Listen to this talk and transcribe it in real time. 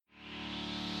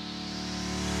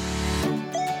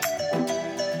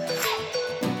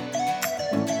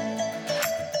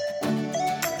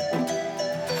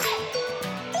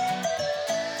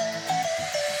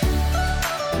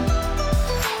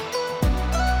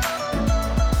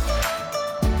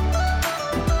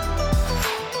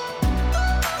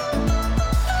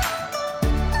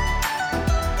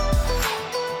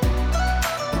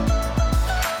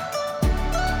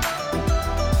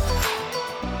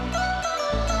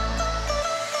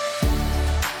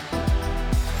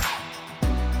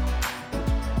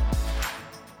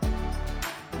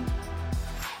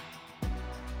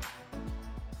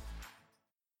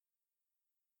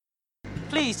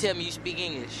Please tell me you speak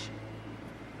English.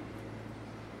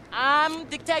 I'm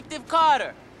Detective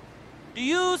Carter. Do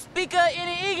you speak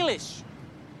any English?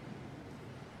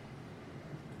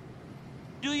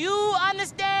 Do you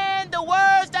understand the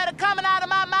words that are coming out of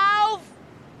my mouth?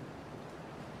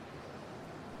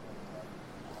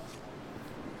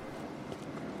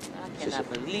 I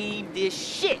cannot believe this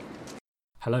shit.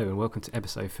 Hello and welcome to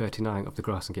episode 39 of the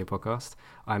Grass and Gear podcast.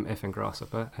 I'm FN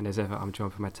Grasshopper, and as ever I'm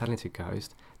joined by my talented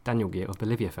co-host Daniel Gear of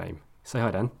Bolivia fame. Say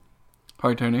hi, Dan.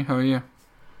 Hi Tony, how are you?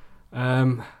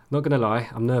 Not gonna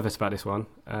lie, I'm nervous about this one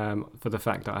for the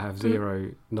fact that I have zero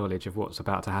knowledge of what's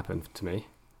about to happen to me.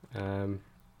 But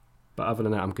other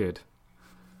than that, I'm good.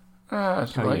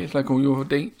 That's right. It's like all your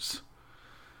dates.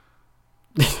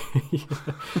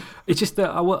 It's just that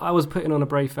I was putting on a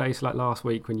brave face like last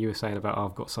week when you were saying about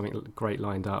I've got something great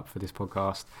lined up for this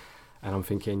podcast, and I'm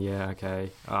thinking, yeah,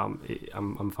 okay,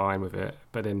 I'm fine with it.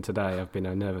 But then today I've been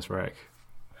a nervous wreck.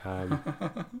 But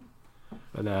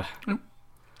it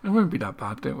won't be that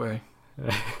bad, don't worry.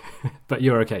 But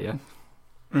you're okay,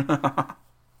 yeah.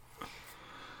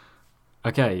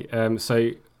 Okay,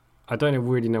 so I don't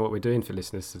really know what we're doing for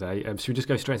listeners today. Should we just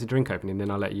go straight to drink opening, then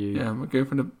I'll let you... Yeah, we'll go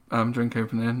for the drink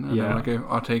opening, and then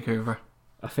I'll take over.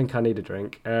 I think I need a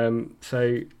drink.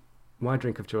 So my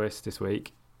drink of choice this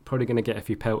week, probably going to get a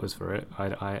few pelters for it,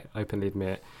 I openly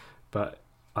admit, but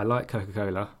I like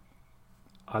Coca-Cola,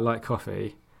 I like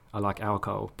coffee, I like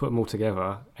alcohol. Put them all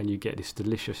together and you get this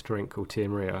delicious drink called Tia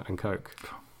Maria and Coke.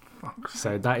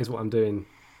 So that is what I'm doing,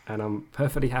 and I'm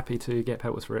perfectly happy to get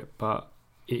pelters for it, but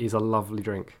it is a lovely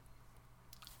drink.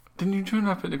 Didn't you turn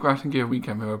up at the Grass and Gear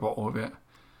weekend with a bottle of it?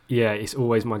 Yeah, it's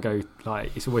always my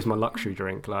it's always my luxury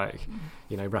drink. Like,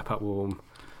 you know, wrap up warm.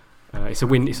 It's a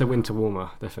winter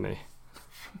warmer, definitely.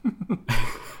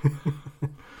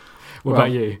 What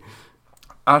about you?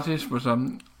 As I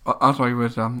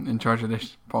was in charge of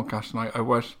this podcast tonight, I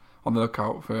was on the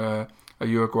lookout for a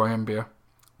Uruguayan beer,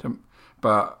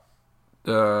 but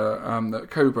the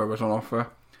Cobra was on offer.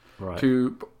 Right.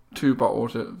 Two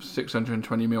bottles of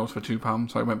 620 ml for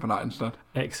 £2, so I went for that instead.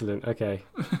 Excellent. Okay,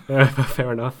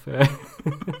 fair enough.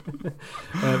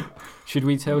 Should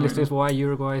we tell listeners why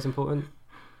Uruguay is important?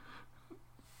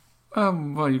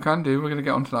 Well, you can do. We're going to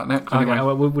get onto that next. Okay, anyway.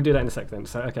 well, we'll do that in a sec then.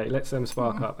 So, okay, let's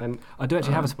spark up. And I do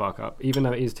actually have a spark up, even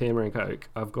though it is Tia Maria and Coke.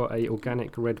 I've got a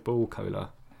organic Red Bull cola,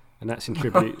 and that's in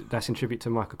tribute to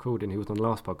Michael Corden, who was on the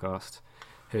last podcast,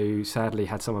 who sadly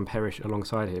had someone perish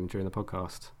alongside him during the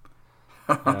podcast.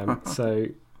 So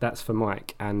that's for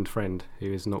Mike and friend,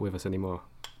 who is not with us anymore.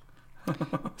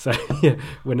 So yeah,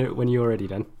 when you're ready,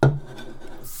 then.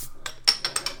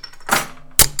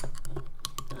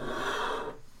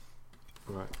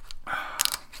 Right.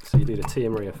 So you do the Tia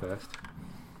Maria first.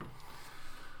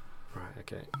 Right.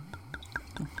 Okay.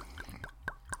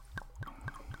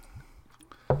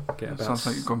 Sounds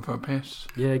like you've gone for a piss.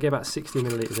 Yeah, get about 60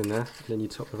 millilitres in there, and then you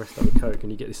top the rest up with Coke,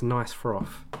 and you get this nice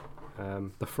froth.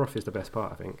 The froth is the best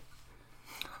part, I think.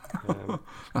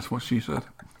 That's what she said.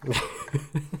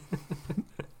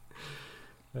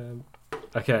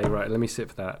 Okay, right, let me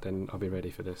sip that, then I'll be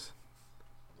ready for this.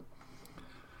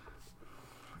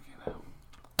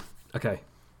 Okay,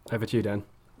 over to you, Dan.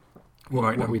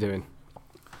 What are we doing?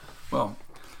 Well,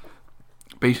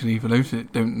 basically, for those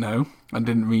that don't know and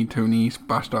didn't read Tony's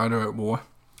Bastardo at War,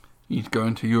 he's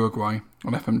going to Uruguay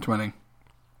on FM20.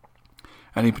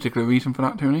 Any particular reason for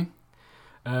that, Tony?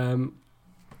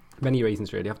 Many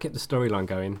reasons, really. I've kept the storyline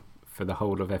going for the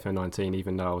whole of FM19,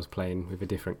 even though I was playing with a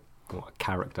different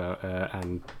character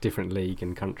and different league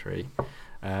and country.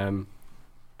 And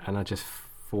I just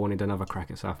wanted another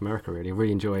crack at South America, really. I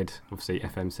really enjoyed, obviously,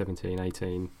 FM 17,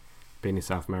 18, being in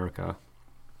South America.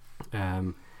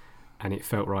 And it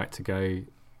felt right to go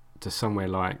to somewhere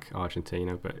like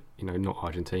Argentina, but, you know, not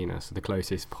Argentina. So the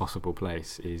closest possible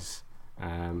place is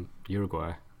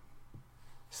Uruguay.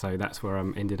 So that's where I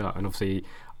ended up, and obviously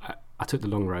I took the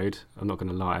long road, I'm not going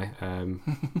to lie. I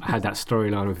had that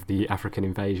storyline with the African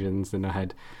invasions, and I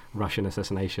had Russian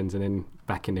assassinations, and then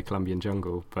back in the Colombian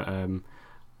jungle, but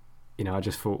you know, I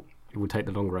just thought it would take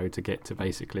the long road to get to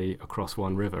basically across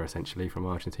one river, essentially, from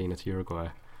Argentina to Uruguay.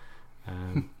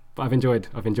 But I've enjoyed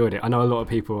it. I know a lot of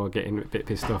people are getting a bit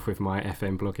pissed off with my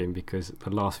FM blogging because the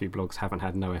last few blogs haven't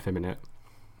had no FM in it.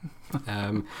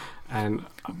 And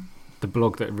the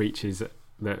blog that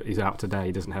is out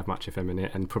today doesn't have much FM in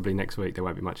it, and probably next week there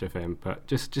won't be much FM, but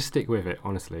just stick with it,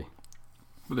 honestly.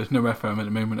 But there's no FM at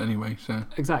the moment anyway, so...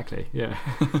 Exactly, yeah.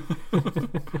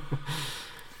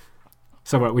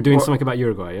 So right, we're doing something about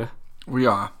Uruguay, yeah? We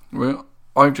are.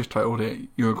 I've just titled it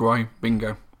Uruguay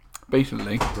Bingo.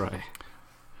 Basically, right.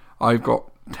 I've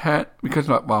got 10, because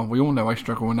we all know I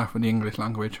struggle enough with the English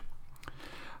language.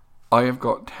 I have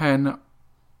got 10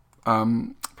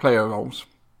 player roles,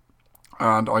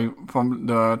 and from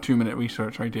the 2-minute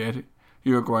research I did,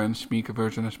 Uruguayans speak a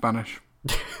version of Spanish.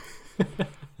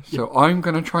 So I'm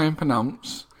going to try and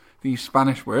pronounce these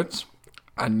Spanish words,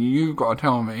 and you've got to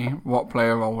tell me what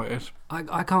player role it is.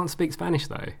 I can't speak Spanish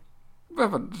though.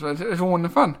 But it's all in the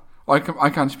fun. I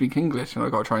can't speak English, and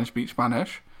I've got to try and speak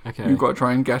Spanish. Okay. You've got to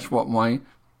try and guess what my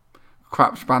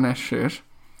crap Spanish is.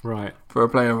 Right. For a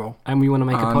player role. And we want to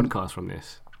make a podcast from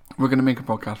this. We're going to make a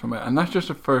podcast from it. And that's just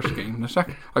the first game. The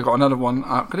second, I got another one,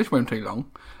 because this won't take long.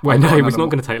 Well, no, it's not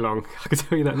going to take long. I can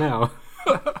tell you that now.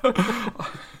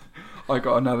 I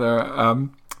got another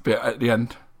bit at the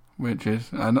end, which is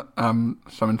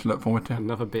something to look forward to.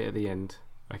 Another bit at the end.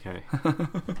 Okay.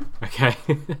 Okay.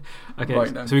 Okay.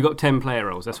 Right, then. So we've got 10 player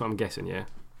roles. That's what I'm guessing, yeah?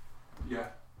 Yeah.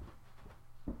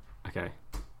 Okay.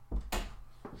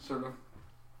 So the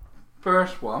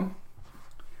first one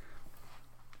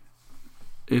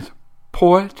is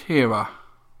Portera.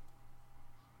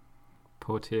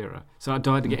 Portera. So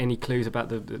do I have to get any clues about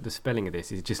the spelling of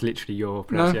this? Is it just literally your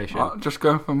pronunciation? No, I'll just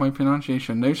go for my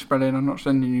pronunciation. No spelling. I'm not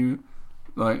sending you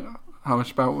how it's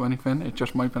spelled or anything. It's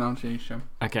just my pronunciation.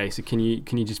 Okay, so can you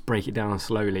just break it down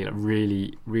slowly, like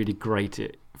really, really grate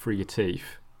it through your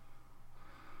teeth?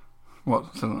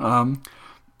 What's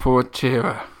Portera.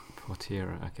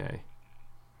 Portera. Okay.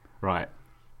 Right.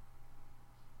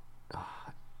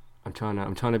 I'm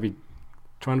trying to be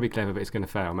clever, but it's going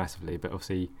to fail massively. But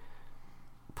obviously,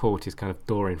 port is kind of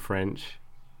door in French.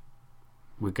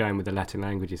 We're going with the Latin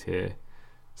languages here,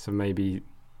 so maybe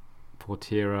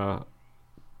Portera,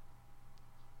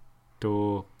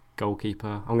 door, goalkeeper.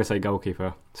 I'm going to say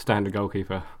goalkeeper, standard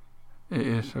goalkeeper. It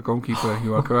is a goalkeeper.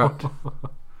 You are correct.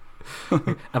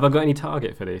 Have I got any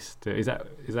target for this? Is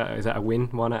that a win?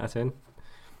 1 out of 10?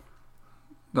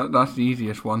 That's the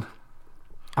easiest one.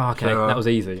 Oh, okay, So, that was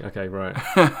easy. Okay, right.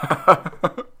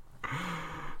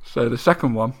 So the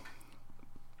second one,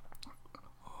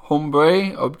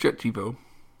 Hombre Objetivo.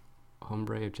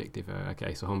 Hombre Objetivo.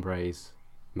 Okay, so hombre is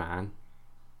man.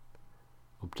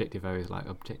 Objetivo is like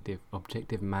objective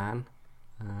man.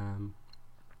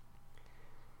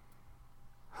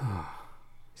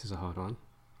 This is a hard one.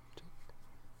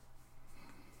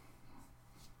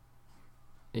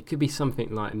 It could be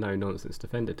something like no nonsense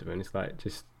defender to me, and it's like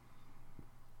just.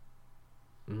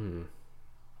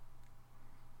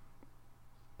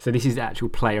 So this is actual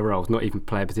player roles, not even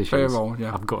player positions. Player role,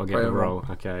 yeah. I've got to get Player the role.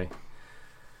 role. Okay.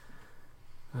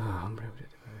 I'm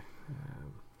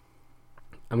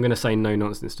going to say no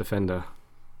nonsense defender.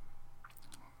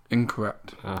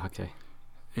 Incorrect. Okay.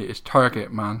 It is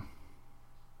target man.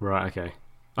 Right. Okay.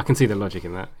 I can see the logic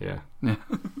in that. Yeah. Yeah.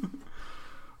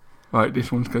 Right,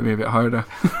 this one's going to be a bit harder.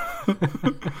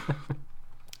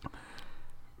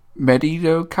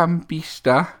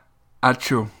 Mediocampista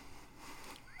Acho.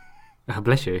 Oh,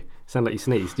 bless you. Sound like you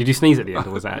sneezed. Did you sneeze at the end,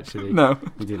 or was that actually? No,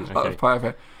 You didn't. that was Okay. part of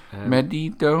it.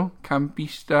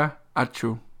 Mediocampista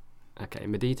Acho. Okay.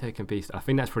 Medito Campista. I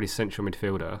think that's probably central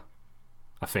midfielder.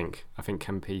 I think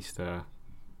Campista.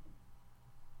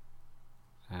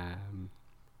 And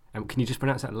can you just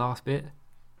pronounce that last bit?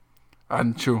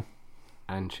 Ancho.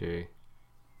 Anchu.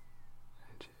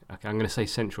 Okay, I'm going to say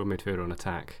central midfielder on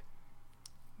attack.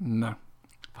 No.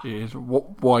 It is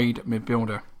wide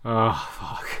midfielder. Oh,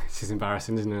 fuck. This is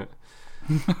embarrassing, isn't it?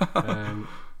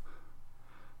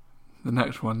 The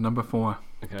next one, number 4.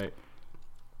 Okay.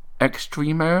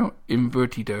 Extremo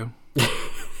Invertido.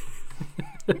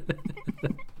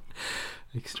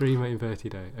 Extreme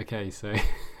invertido. Okay, so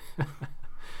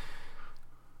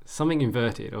something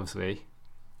inverted, obviously.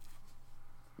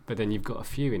 But then you've got a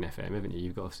few in FM, haven't you?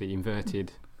 You've got obviously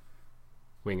inverted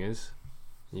wingers,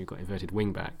 and you've got inverted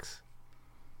wing backs.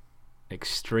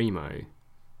 Extremo.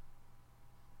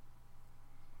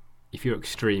 If you're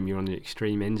extreme, you're on the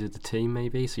extreme ends of the team,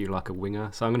 maybe. So you're like a winger.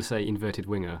 So I'm going to say inverted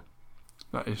winger.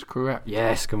 That is correct.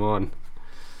 Yes, come on.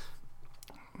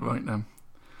 Right then.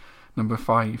 Number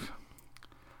 5.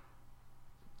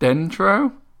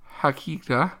 Dentro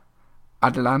Hakika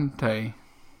Adelante.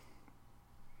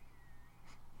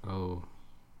 Oh,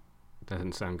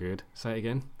 doesn't sound good. Say it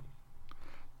again.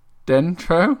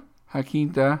 Dentro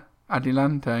Hakika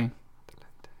Adelante.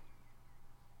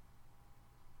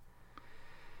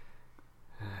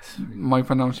 My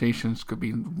pronunciations could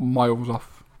be miles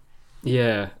off.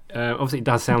 Yeah, obviously it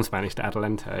does sound Spanish to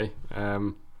Adelante.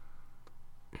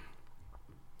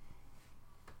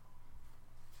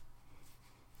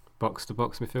 Box to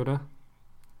box midfielder.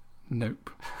 Nope.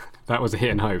 That was a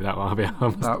hit and hope. That one, I'll be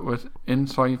honest. That was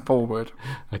inside forward.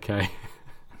 Okay.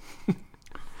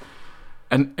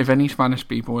 And if any Spanish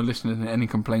people are listening and any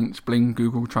complaints, blame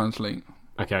Google Translate.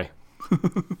 Okay.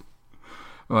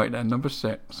 Right then, number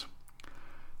 6.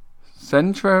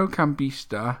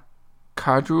 Centrocampista,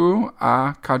 Cadro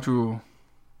a Cadro.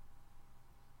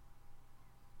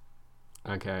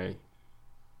 Okay.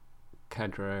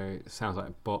 Cadro sounds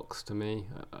like box to me.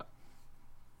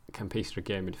 Campista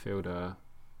again, midfielder.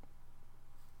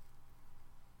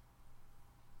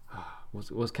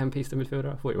 Was Campista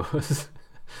midfielder? I thought it was.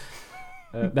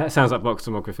 That sounds like box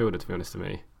to midfielder, to be honest to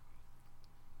me.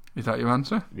 Is that your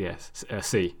answer? Yes.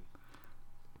 C.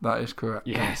 That is correct.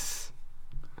 Yes.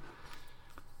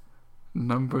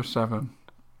 Number 7.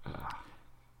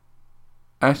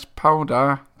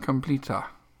 Espalda Completa.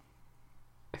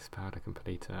 Espada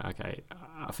Completa. Okay.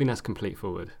 I think that's complete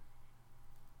forward.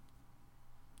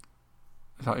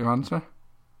 Is that your answer?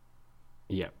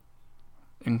 Yep.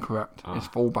 Incorrect. Oh. It's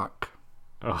fullback.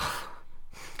 Oh.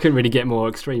 Couldn't really get more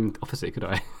extreme opposite, could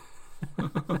I?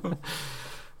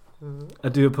 I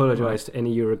do apologise to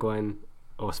any Uruguayan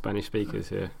or Spanish speakers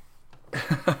here.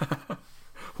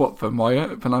 What, for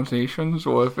my pronunciations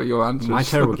or for your answers? My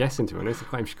terrible guessing, to be honest.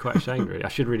 I'm quite ashamed, really. I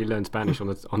should really learn Spanish on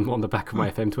the back of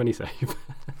my FM20 save.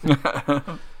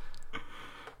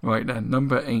 Right then,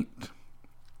 number 8.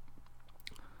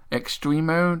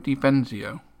 Extremo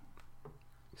Defensio.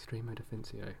 Extremo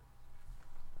Defensio.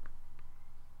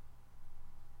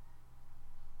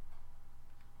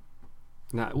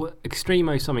 Now,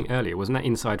 Extremo something earlier, wasn't that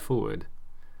inside forward?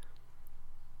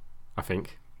 I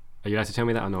think. Are you allowed to tell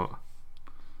me that or not?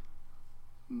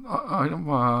 I don't.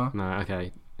 No,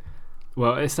 okay.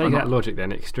 Well, let's take that logic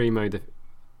then. Extremo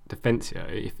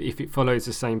Defensio. If it follows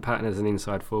the same pattern as an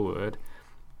inside forward,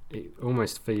 it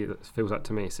almost feels like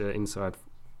to me it's an inside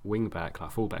wing back,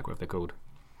 like fullback, whatever they're called,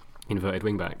 inverted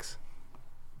wing backs,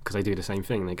 because they do the same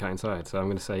thing. They cut inside. So I'm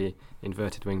going to say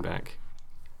inverted wing back.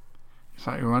 Is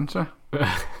that your answer?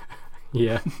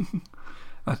 Yeah.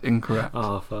 That's incorrect.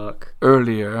 Oh fuck.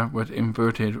 Earlier was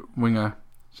inverted winger,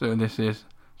 so this is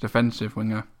defensive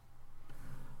winger.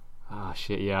 Oh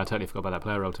shit, yeah, I totally forgot about that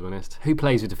player role, to be honest. Who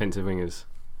plays with defensive wingers?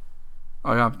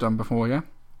 I have done before, yeah.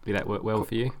 Did that work well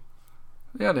for you?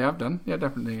 Yeah, they have done. Yeah,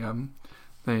 definitely.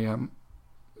 They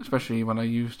especially when I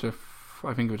used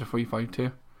I think it was a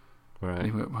 3-5-2. Right.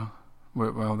 They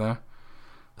worked well there.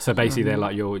 So basically, they're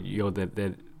like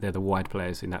they're the wide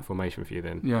players in that formation for you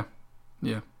then.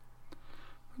 Yeah.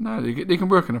 No, they can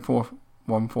work in a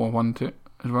 4-1-4-1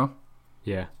 as well.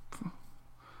 Yeah.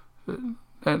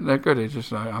 They're good. It's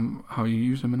just like how you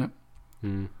use them in it.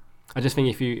 Mm. I just think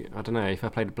if I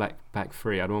played a back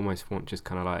three, I'd almost want just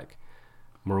kind of like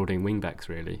marauding wing backs.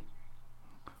 Really.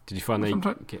 Did you find they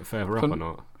get further up or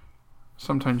not?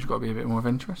 Sometimes you've got to be a bit more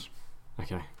adventurous.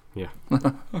 Okay. Yeah.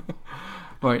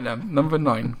 Right then, number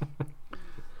 9.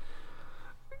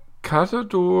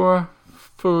 Cazador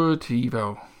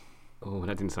Furtivo. Oh,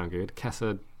 that didn't sound good.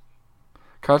 Cazador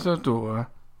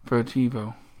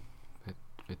Furtivo.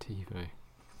 Furtivo.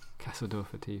 Cazador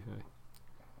Furtivo.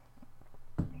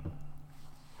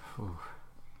 Oh.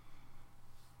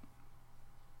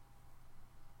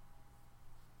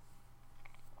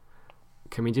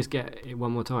 Can we just get it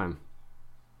one more time?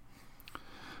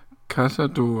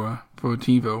 Cazador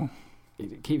Furtivo.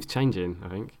 It keeps changing, I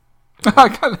think. I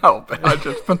can't help it. I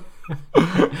just.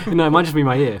 No, it might just be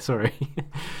my ear. Sorry.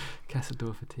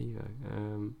 Cazador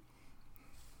Furtivo.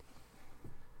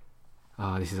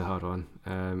 This is a hard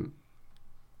one.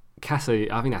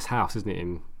 Casa, I think that's house, isn't it,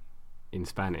 in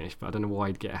Spanish? But I don't know why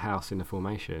you'd get a house in the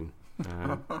formation.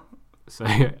 So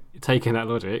taking that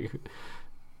logic,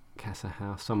 Casa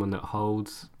house, someone that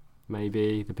holds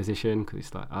maybe the position, because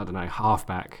it's like, I don't know,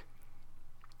 halfback.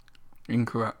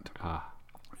 Incorrect.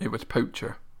 It was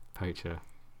poacher.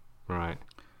 Right.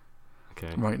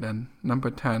 Okay. Right then,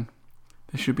 number 10.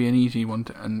 This should be an easy one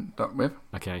to end up with.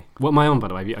 Okay. What am I on, by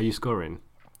the way? Are you scoring?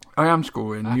 I am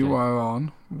scoring. Okay. You are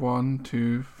on 1,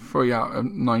 2, 3 out of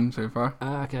 9 so far.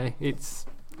 Okay. It's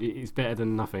better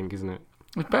than nothing, isn't it?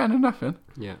 It's better than nothing.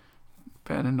 Yeah.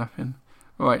 Better than nothing.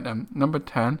 Right then, number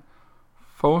 10.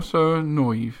 Falso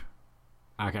Noive.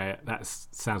 Okay, that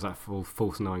sounds like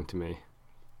false 9 to me.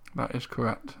 That is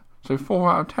correct. So 4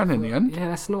 out of 10 in the end. Yeah,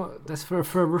 that's for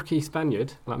a rookie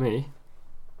Spaniard like me.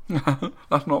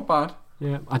 That's not bad.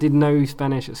 Yeah, I did no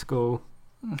Spanish at school.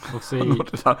 Obviously,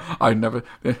 I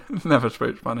never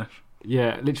spoke Spanish.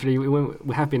 Yeah, literally,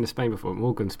 we have been to Spain before.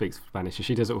 Morgan speaks Spanish, and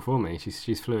she does it all for me.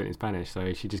 She's fluent in Spanish,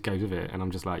 so she just goes with it, and I'm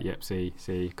just like, yep, sí,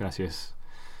 gracias,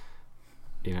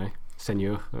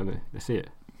 señor, and that's it.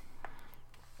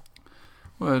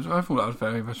 Well, I thought that was a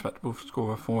very respectable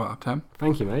score of 4 out of 10.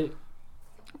 Thank you, mate.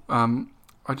 I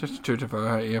just chose a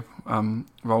variety of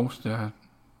roles to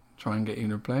try and get you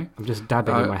to play. I'm just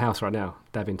dabbing in my house right now,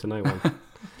 dabbing to no one.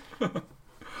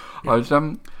 I was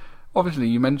obviously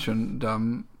you mentioned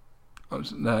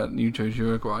that you chose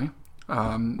Uruguay.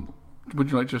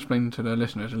 Would you like to explain to the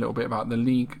listeners a little bit about the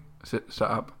league set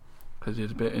up? Because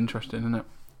it's a bit interesting, isn't it?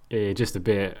 Yeah, just a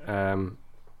bit.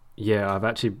 I've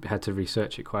actually had to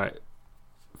research it quite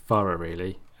thorough,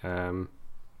 really,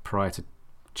 prior to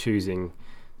choosing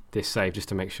this save, just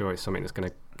to make sure it's something that's going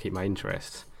to keep my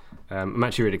interest. I'm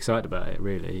actually really excited about it,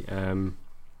 really.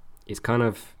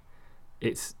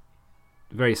 It's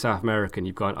very South American.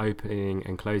 You've got an opening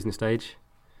and closing stage.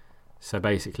 So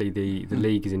basically the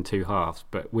league is in two halves,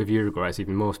 but with Uruguay it's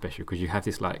even more special because you have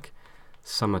this like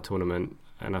summer tournament,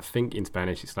 and I think in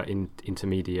Spanish it's like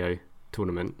intermedio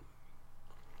tournament.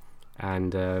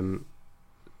 And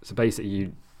so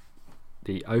basically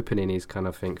the opening is kind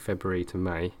of, I think, February to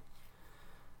May.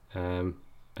 And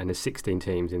there's 16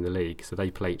 teams in the league, so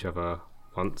they play each other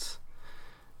once.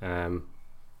 And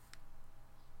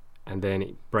then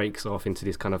it breaks off into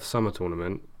this kind of summer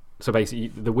tournament. So basically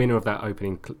the winner of that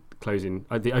opening closing,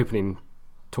 the opening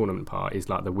tournament part is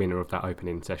like the winner of that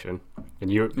opening session,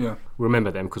 and you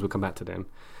remember them because we'll come back to them.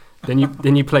 Then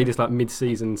you play this like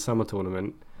mid-season summer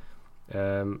tournament,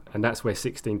 and that's where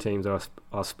 16 teams are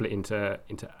split into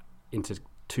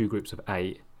two groups of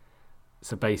 8.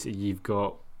 So basically you've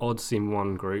got odds in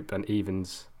one group and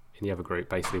evens in the other group,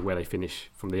 basically where they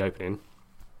finish from the opening.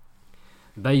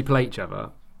 They play each other,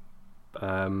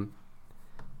 and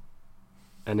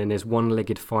then there's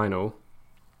one-legged final.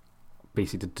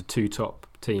 Basically the two top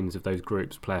teams of those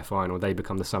groups play a final. They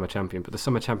become the summer champion, but the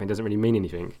summer champion doesn't really mean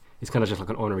anything. It's kind of just like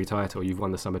an honorary title. You've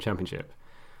won the summer championship.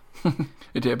 Is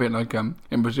it a bit like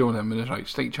in Brazil then, when there's like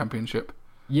state championship?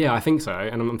 Yeah, I think so.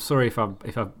 And I'm sorry if I've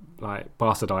like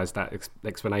bastardized that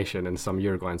explanation, and some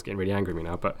Uruguayans getting really angry at me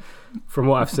now. But from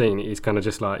what I've seen, it's kind of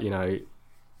just like,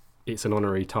 it's an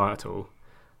honorary title.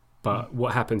 But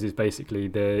what happens is basically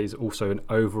there is also an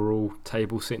overall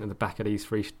table sitting at the back of these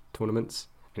 3 tournaments,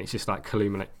 and it's just like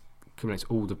accumulates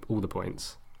all the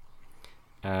points.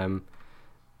 So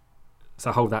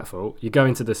hold that thought. You go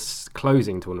into this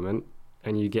closing tournament,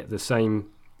 and you get the same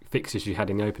fixtures you had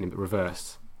in the opening, but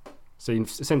reversed. So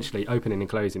essentially, opening and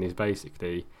closing is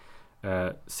basically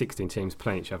 16 teams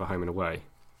playing each other home and away.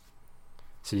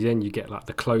 So then you get like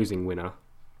the closing winner.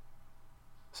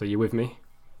 So you with me?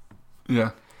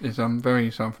 Yeah, it's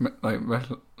very like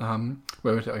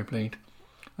where was it I played?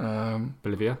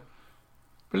 Bolivia.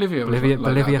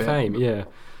 Bolivia fame, yeah.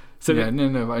 So yeah,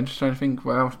 no. But I'm just trying to think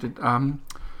what else did.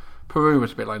 Peru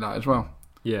was a bit like that as well.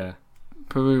 Yeah.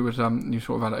 Peru was you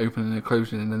sort of had an opening and a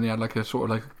closing, and then they had like a sort of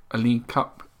like a League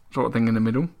Cup sort of thing in the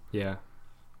middle. Yeah.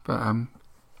 But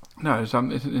no, it's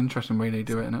an interesting way they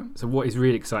do it, isn't it? So what is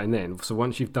really exciting then? So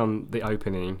once you've done the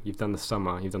opening, you've done the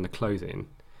summer, you've done the closing,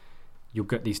 you'll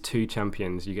get these 2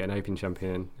 champions. You get an opening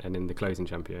champion and then the closing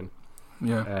champion.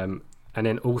 Yeah. And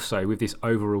then also with this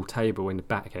overall table in the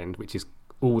back end, which is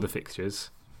all the fixtures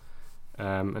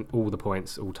and all the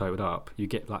points all totaled up, you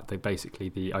get like basically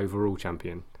the overall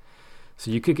champion. So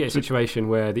you could get a situation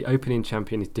where the opening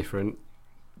champion is different,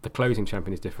 the closing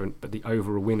champion is different, but the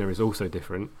overall winner is also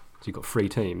different. So you've got 3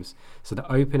 teams. So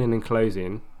the opening and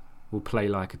closing will play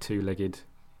like a 2-legged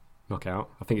knockout.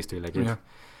 I think it's 2-legged. Yeah.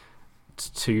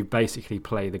 To basically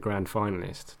play the grand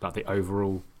finalist, like the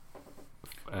overall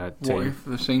team. What if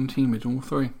the same team is all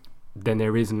 3? Then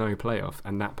there is no playoff,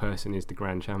 and that person is the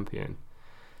grand champion.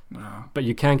 No. But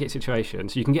you can get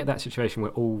situations. So you can get that situation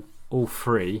where all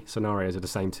 3 scenarios are the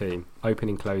same team.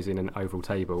 Opening, closing, and overall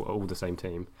table are all the same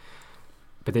team.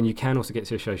 But then you can also get a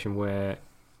situation where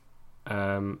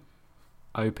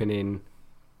opening,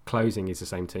 closing is the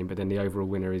same team, but then the overall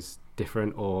winner is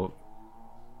different. Or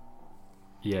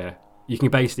you can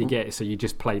basically get it so you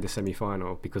just play the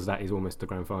semi-final, because that is almost the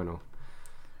grand final.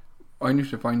 I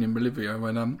used to find in Bolivia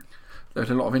when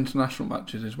there's a lot of international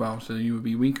matches as well, so you would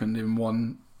be weakened in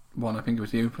one. I think it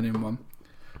was the opening one.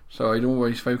 So I'd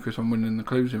always focus on winning the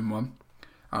closing one,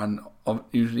 and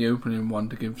usually opening one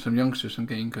to give some youngsters some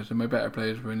game, because my better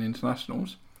players were in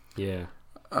internationals. Yeah.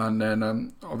 And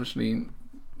then obviously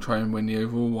try and win the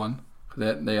overall one. You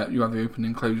have the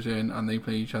opening, closing, and they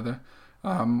play each other.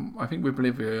 I think with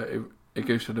Bolivia, it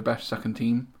goes to the best second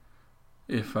team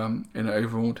if in an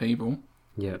overall table.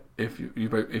 Yeah. If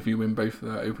you win both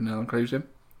the opening and closing.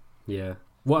 Yeah.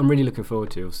 What I'm really looking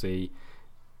forward to, obviously,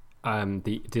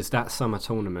 that summer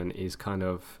tournament is kind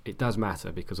of, it does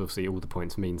matter because obviously all the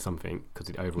points mean something because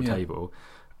of the overall table,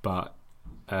 but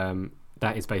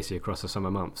that is basically across the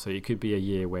summer months. So it could be a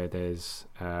year where there's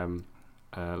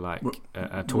like a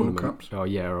World tournament, Cups.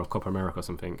 or a Copa America or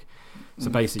something. So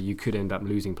basically, you could end up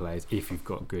losing players if you've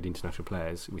got good international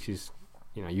players, which is,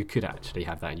 you could actually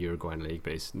have that in Uruguayan league,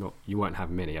 but it's not. You won't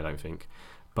have many, I don't think.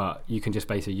 But you can just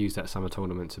basically use that summer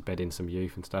tournament to bed in some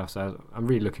youth and stuff. So I'm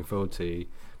really looking forward to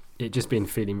it just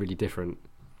feeling really different.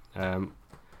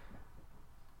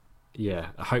 Yeah,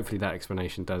 hopefully that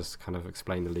explanation does kind of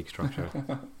explain the league structure.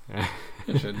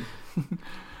 It should.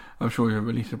 I'm sure you'll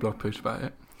release a blog post about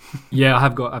it. Yeah,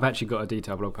 I've actually got a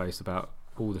detailed blog post about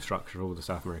all the structure of all the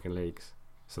South American leagues.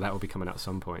 So that will be coming out at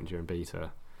some point during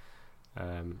beta.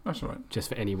 That's all right. Just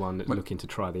for anyone that's looking to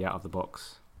try the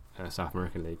out-of-the-box South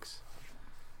American leagues.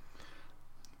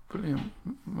 Brilliant.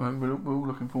 Well, we're all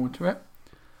looking forward to it.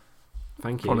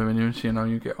 Thank you. Following you and seeing how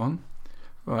you get on.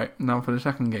 Right, now for the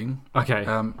second game. Okay.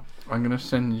 I'm going to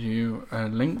send you a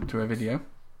link to a video.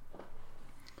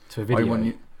 To a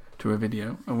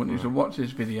video? I want you to watch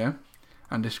this video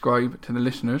and describe to the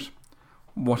listeners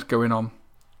what's going on.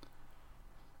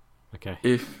 Okay.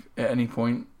 If at any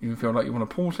point you feel like you want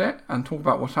to pause it and talk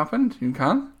about what's happened, you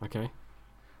can. Okay.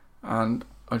 And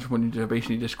I just want you to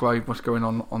basically describe what's going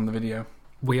on the video.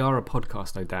 We are a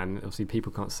podcast though, Dan. Obviously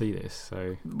people can't see this,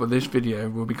 so... But this video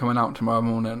will be coming out tomorrow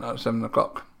morning at 7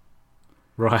 o'clock.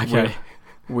 Right, okay.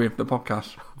 With the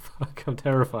podcast. Fuck, I'm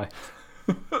terrified.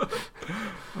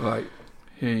 Right,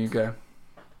 here you go.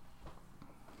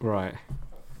 Right.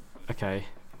 Okay.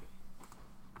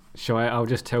 I'll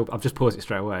just pause it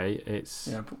straight away.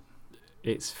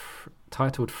 It's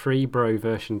titled Free Bro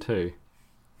version 2.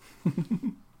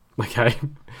 Okay.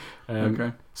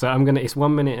 Okay. So it's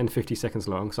 1 minute and 50 seconds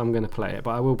long, so I'm going to play it,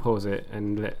 but I will pause it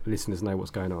and let listeners know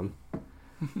what's going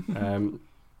on.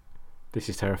 This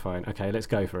is terrifying. Okay, let's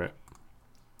go for it.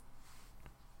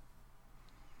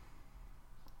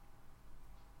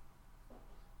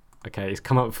 Okay, it's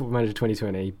come up for Manager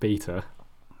 2020 beta.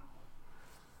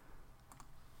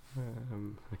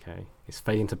 Okay, it's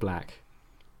fading to black.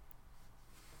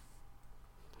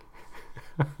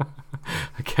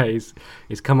 Okay,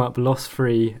 it's come up Los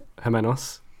Free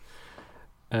Hermanos,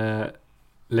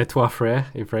 Les Trois Frères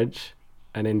in French,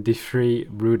 and then Des Frères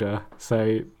Bruder.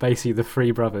 So basically the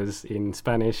three brothers in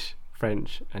Spanish,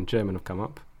 French and German have come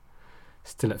up.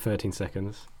 Still at 13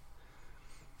 seconds.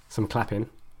 Some clapping.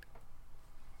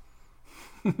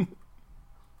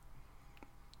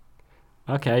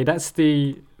 Okay, that's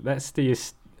the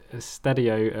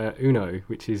Estadio Uno,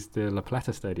 which is the La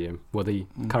Plata Stadium. Well,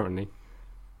 currently.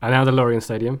 And now the Lorient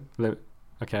Stadium. Le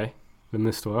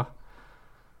Moustoir.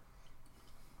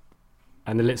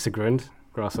 And the Litzigrund,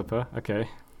 Grasshopper. Okay.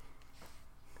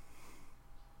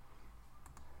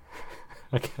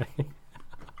 Okay.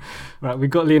 Right, we've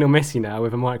got Lionel Messi now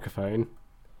with a microphone.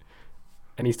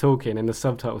 And he's talking, and the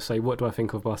subtitles say, "What do I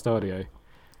think of Bastardio?"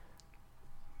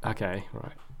 Okay,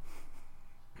 right.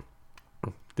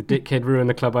 The dickhead ruined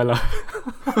the club I love.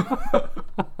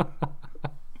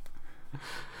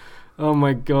 Oh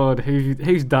my God,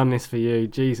 who's done this for you?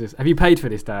 Jesus. Have you paid for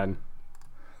this, Dan?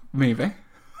 Maybe.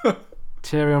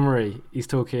 Thierry Henry, he's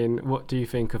talking, what do you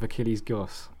think of Achilles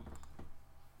Goss?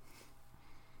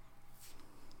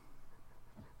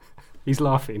 He's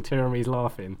laughing. Thierry Henry's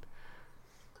laughing.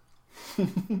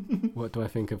 What do I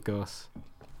think of Goss?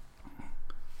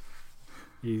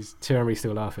 Thierry Henry's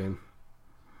still laughing.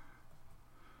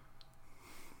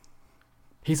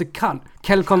 He's a cunt.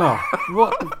 Quel connard.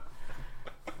 What?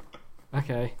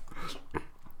 Okay.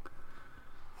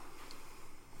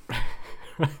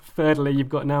 Thirdly,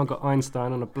 you've now got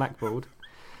Einstein on a blackboard.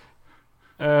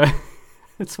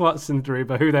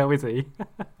 Schwarzenegger, who the hell is he?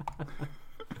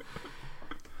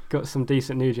 Got some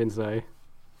decent Nugents though.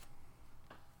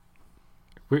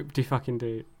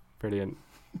 Whoop-de-fucking-do. Brilliant.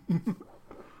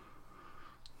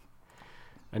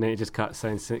 And then it just cuts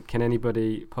saying, can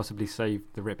anybody possibly save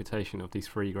the reputation of these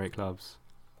three great clubs?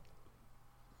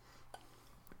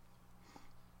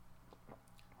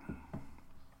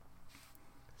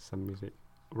 Some music.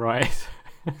 Right.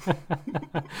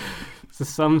 So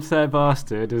some sad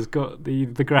bastard has got the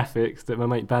graphics that my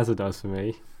mate Bazza does for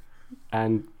me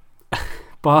and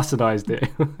bastardized it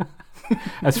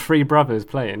as three brothers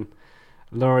playing.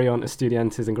 Lorient,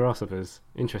 Estudiantes and Grasshoppers.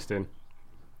 Interesting.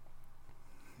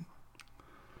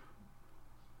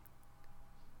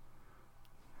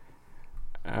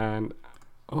 And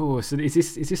so is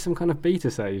this some kind of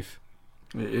beta save?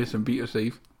 It is some beta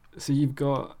save. So you've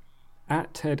got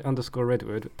at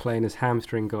Ted_Redwood playing as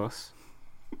Hamstring Goss.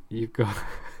 You've got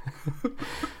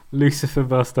Lucifer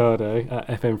Bastardo at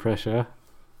FM Pressure.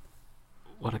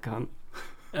 What a cunt.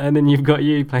 And then you've got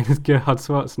you playing as Gerhard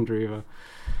Schwarzenegger.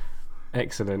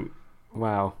 Excellent.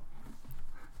 Wow.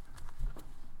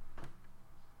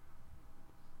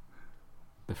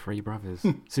 The three brothers.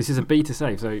 So this is a beta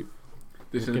save. So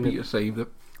This is a beta save.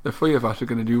 The three of us are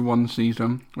going to do one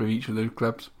season with each of those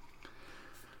clubs.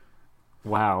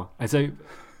 wow. And so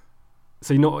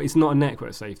it's not a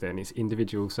network save then. It's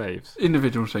individual saves.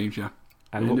 Individual saves, yeah.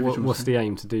 And what's the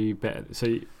aim to do better?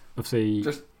 So obviously,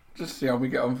 just see how we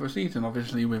get on for a season.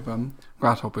 Obviously, with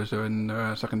Grasshoppers are in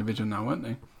second division now, aren't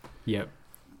they? yep.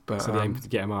 But So the aim is to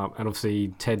get him up, and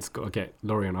obviously Ted's got to get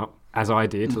Lorient up, as I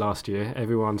did last year.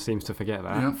 Everyone seems to forget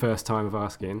that. Yeah. First time of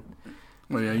asking.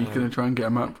 well, yeah, you're going to try and get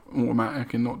them up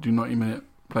automatic and not do 90-minute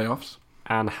playoffs.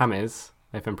 And James,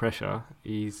 FM Pressure,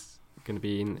 he's going to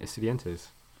be in Estudiantes.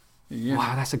 Yeah.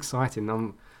 Wow, that's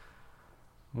exciting.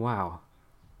 Wow.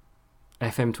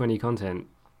 FM20 content.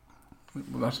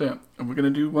 Well, that's it. And we're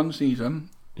going to do one season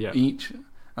Yeah. each,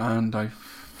 and I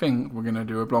think we're going to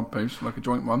do a blog post, like a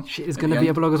joint one. Shit, it's going to be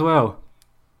a blog as well.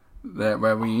 There,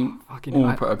 where we Fucking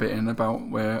all put a bit in about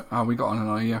how we got on in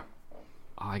our year.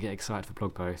 I get excited for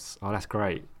blog posts. Oh, that's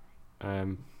great.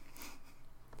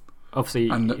 Obviously,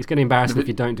 And it's going to embarrass me if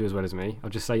you don't do as well as me. I'll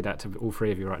just say that to all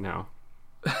three of you right now.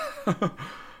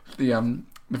 The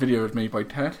video was made by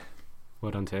Ted.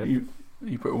 Well done, Ted.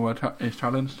 He put all his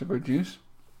talents to good use.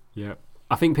 Yeah.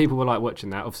 I think people will like watching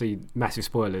that. Obviously, massive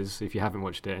spoilers if you haven't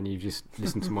watched it and you've just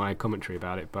listened to my commentary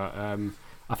about it. But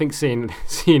I think seeing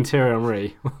Thierry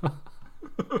Henry.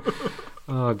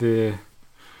 Oh, dear.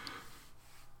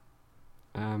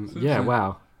 Yeah,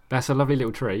 wow. That's a lovely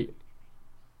little treat.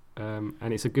 And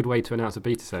it's a good way to announce a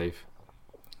beta save.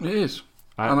 It is.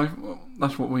 And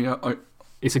that's what we...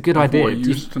 It's a good I idea.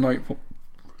 used tonight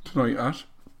as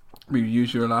we've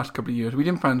used your last couple of years. We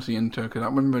didn't fancy Inter because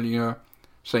that wasn't really a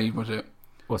save, was it?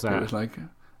 What's that? It was like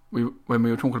when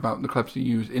we were talking about the clubs that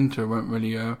use Inter weren't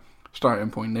really a starting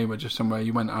point. They were just somewhere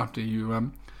you went after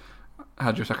you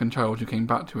had your second child. You came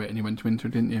back to it and you went to Inter,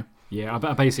 didn't you? Yeah,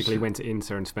 I basically went to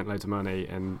Inter and spent loads of money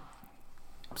and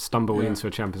stumbled into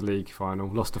a Champions League final.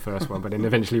 Lost the first one, but then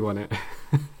eventually won it.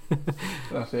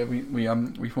 That's it.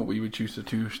 We thought we would choose the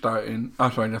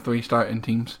three starting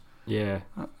teams. Yeah.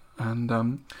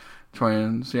 And try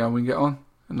and see how we get on.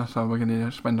 And that's how we're going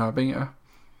to spend our beta.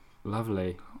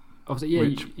 Lovely. Obviously,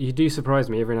 yeah, you do surprise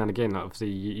me every now and again. Like, obviously,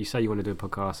 you say you want to do a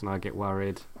podcast, and I get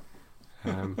worried.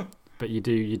 But you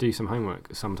do some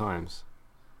homework sometimes.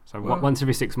 So once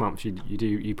every 6 months,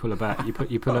 you pull a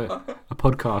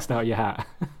podcast out of your hat.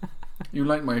 You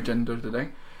like my agenda today?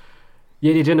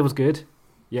 Yeah, the agenda was good.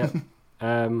 Yeah.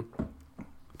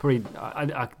 Probably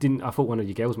I didn't. I thought one of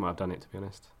you girls might have done it, to be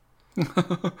honest.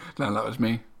 No, that was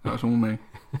me. That was all me.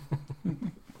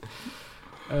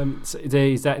 So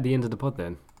is that the end of the pod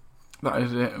then? That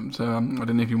is it. So I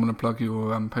don't know if you want to plug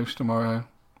your post tomorrow.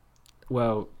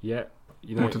 Well, yeah,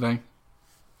 or today.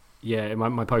 Yeah,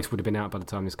 my post would have been out by the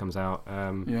time this comes out.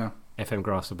 Yeah.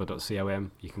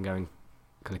 fmgrasshopper.com. You can go and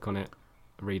click on it,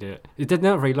 read it. It's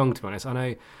not very long, to be honest.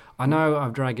 I know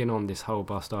I'm dragging on this whole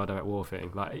Bastardo at War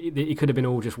thing. Like it could have been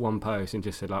all just one post and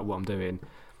just said like what I'm doing.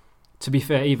 To be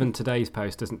fair, even today's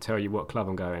post doesn't tell you what club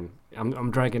I'm going. I'm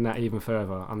dragging that even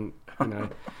further.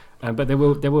 But there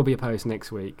will be a post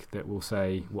next week that will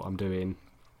say what I'm doing,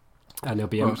 and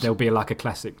there'll be like a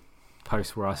classic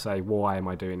post where I say why am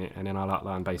I doing it, and then I'll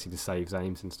outline basically the saves,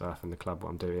 aims, and stuff, and the club what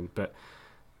I'm doing. But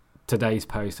today's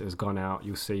post that has gone out,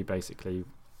 you'll see basically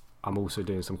I'm also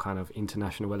doing some kind of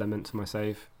international element to my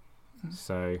save.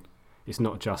 So it's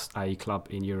not just a club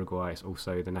in Uruguay; it's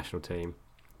also the national team.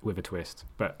 With a twist,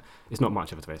 but it's not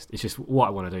much of a twist. It's just what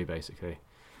I want to do, basically.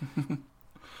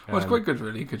 Well, it's quite good,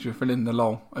 really, because you're filling the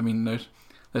lull. I mean,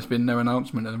 there's been no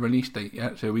announcement of the release date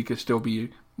yet, so we could still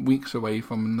be weeks away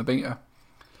from the beta.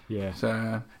 Yeah.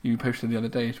 So you posted the other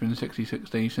day. It's been 66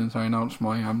 days since I announced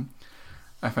my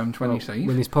FM20 save.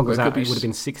 When this pod goes out, it would have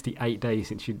been 68 days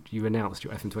since you announced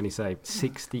your FM20 save.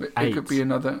 68. It could be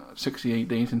another 68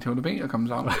 days until the beta comes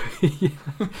out.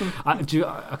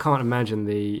 I can't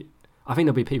imagine I think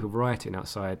there'll be people writing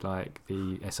outside like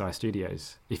the SI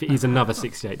studios if it is another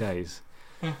 68 days.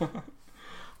 Well,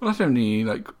 that's only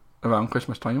like around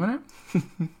Christmas time, isn't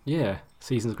it? Yeah,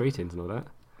 season's greetings and all that.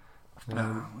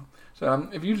 So,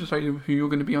 have you decided who you're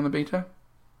going to be on the beta?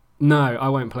 No, I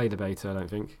won't play the beta. I don't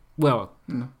think. Well,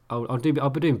 no. I'll be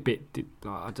doing bit.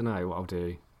 I don't know what I'll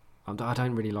do. I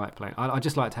don't really like playing. I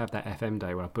just like to have that FM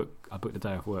day where I book the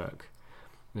day off work.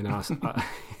 And then I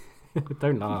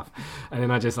don't laugh. And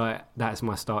then I just that's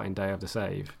my starting day of the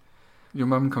save. Your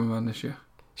mum coming around this year?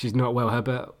 She's not well. I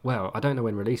don't know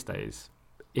when release day is.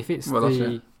 If it's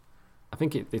I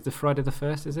think it's the Friday the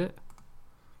 1st, is it?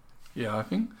 Yeah, I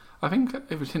think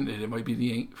it was hinted it might be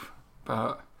the 8th,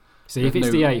 but see if it's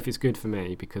the 8th, it's good for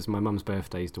me because my mum's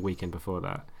birthday is the weekend before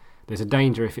that. There's a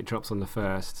danger if it drops on the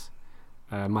 1st,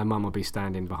 my mum will be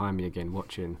standing behind me again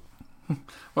watching.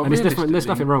 Well, And there's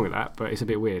nothing wrong with that, but it's a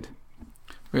bit weird.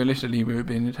 Realistically, with it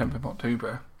being the 10th of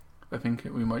October, I think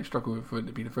we might struggle for it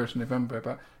to be the 1st of November,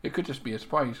 but it could just be a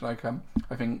surprise. Like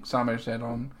I think Samo said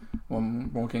on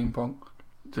one more game punk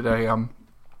today,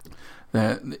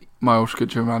 that Miles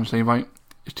could turn around and say, right,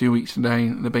 it's 2 weeks today,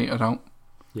 the beta's out.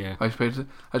 Yeah. I suppose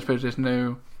there's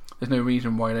no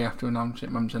reason why they have to announce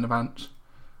it months in advance.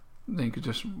 They could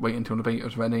just wait until the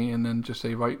beta's ready and then just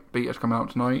say, right, beta's coming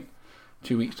out tonight.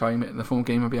 2 weeks time, the full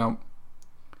game will be out.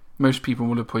 Most people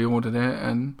would have pre-ordered it,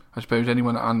 and I suppose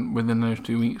anyone that hadn't within those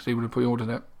 2 weeks, they would have pre-ordered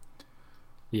it.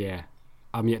 Yeah,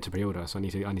 I'm yet to pre-order, so I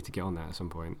need to get on that at some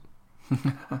point.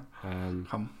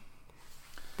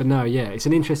 But no, yeah, it's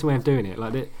an interesting way of doing it.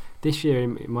 Like this year,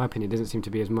 in my opinion, doesn't seem to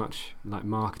be as much like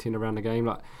marketing around the game.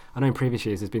 Like I know in previous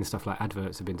years, there's been stuff like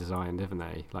adverts have been designed, haven't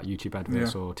they? Like YouTube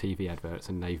adverts or TV adverts,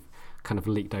 and they've kind of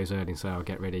leaked those early and say, "Oh,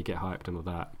 get ready, get hyped," and all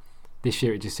that. This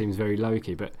year, it just seems very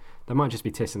low-key, but they might just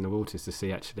be testing the waters to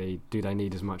see actually do they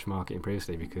need as much marketing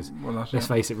previously? Because let's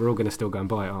face it, we're all going to still go and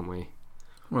buy it, aren't we?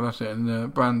 Well, that's it, and the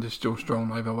brand is still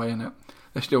strong either way, isn't it?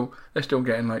 They're still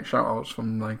getting like shout-outs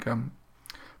from like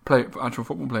actual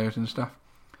football players and stuff,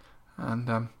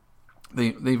 and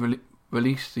they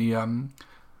released the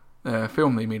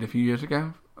film they made a few years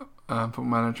ago, Football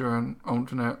Manager and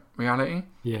Alternate Reality,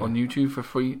 on YouTube for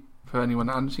free for anyone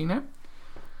that hadn't seen it.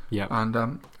 Yeah, and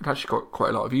it actually got quite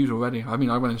a lot of views already. I mean,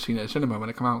 I went and seen it at cinema when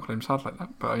it came out because I'm sad like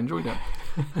that, but I enjoyed it.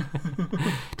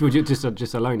 Did you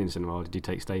just alone in cinema, or did you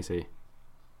take Stacey?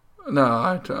 No,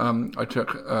 I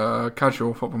took a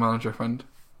casual Football Manager friend.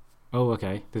 Oh,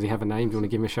 okay. Does he have a name? Do you want to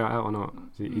give him a shout out or not?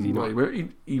 Is he not?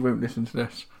 He won't listen to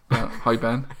this. But hi,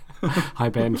 Ben. Hi,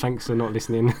 Ben. Thanks for not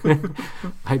listening.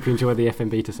 Hope you enjoy the FM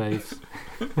beta saves.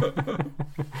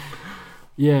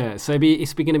 Yeah, so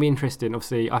it's going to be interesting.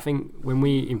 Obviously, I think when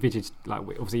we envisaged, like,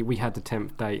 obviously we had the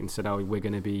 10th date and said, oh, we're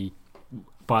going to be,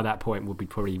 by that point, we'll be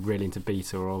probably really into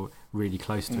beta or really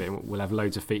close to it. And we'll have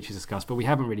loads of features to discuss, but we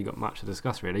haven't really got much to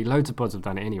discuss, really. Loads of pods have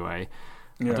done it anyway.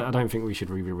 Yeah. I don't think we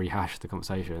should rehash the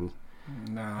conversation.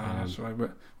 No, that's right.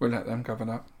 We'll let them cover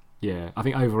that. Yeah, I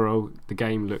think overall the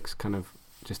game looks kind of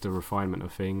just a refinement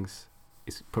of things.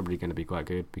 It's probably going to be quite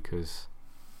good because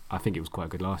I think it was quite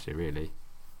good last year, really.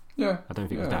 Yeah. I don't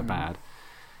think it was that bad.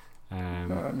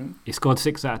 It scored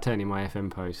 6 out of 10 in my FM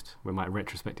post, with my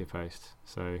retrospective post.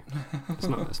 So it's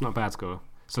not a bad score.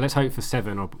 So let's hope for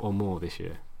 7 or more this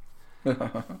year.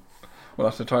 Well,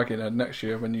 that's the target next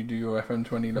year when you do your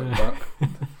FM20 look back.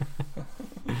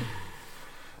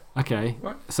 Okay.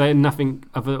 What? So nothing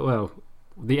other. Well,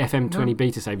 the FM20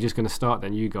 beta save just going to start.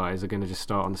 Then you guys are going to just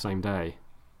start on the same day.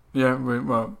 Yeah,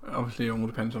 well, obviously it all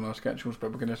depends on our schedules,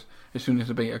 but we're going to, as soon as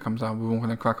the beta comes out, we're all going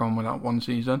to crack on with that one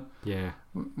season. Yeah.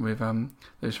 With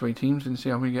those 3 teams and see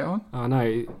how we get on. Oh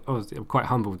no, I'm quite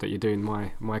humbled that you're doing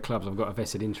my clubs. I've got a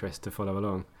vested interest to follow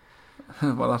along.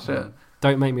 Well, that's it.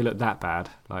 Don't make me look that bad.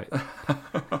 Like.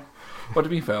 Well, to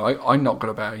be fair, I'm not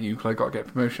going to better you because I got to get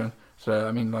promotion. So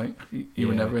I mean, like you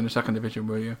were never in the second division,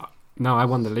 were you? No, I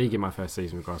won the league in my first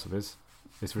season with Grasshoppers.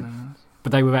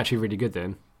 But they were actually really good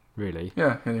then. Really?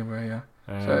 Yeah, anyway, yeah.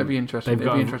 So it'd be interesting.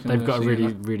 They've got a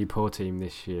really poor team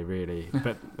this year, really.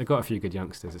 But they've got a few good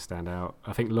youngsters that stand out.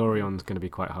 I think Lorient's going to be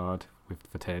quite hard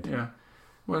for Ted. Yeah.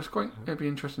 Well, it'd be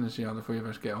interesting to see how the 3 of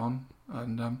us get on.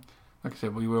 And like I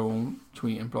said, we will all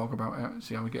tweet and blog about it and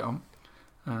see how we get on.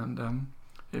 And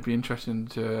it'd be interesting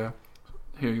to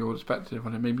hear your perspective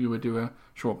on it. Maybe we'll do a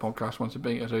short podcast once the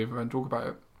beta's over and talk about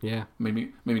it. Yeah.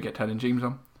 Maybe get Ted and James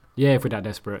on. Yeah, if we're that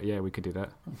desperate, yeah, we could do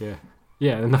that. Yeah.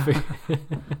 Yeah, nothing.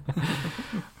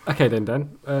 Okay then,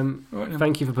 Dan. Right,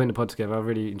 thank you for putting the pod together. I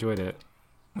really enjoyed it.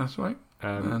 That's right.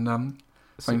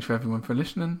 Thanks for everyone for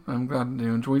listening. I'm glad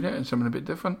you enjoyed it and something a bit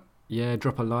different. Yeah,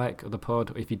 drop a like of the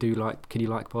pod. If you do like, can you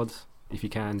like pods? If you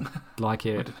can, like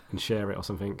it and share it or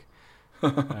something.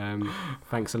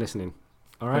 Thanks for listening.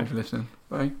 All right. Thanks for listening.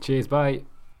 Bye. Cheers. Bye.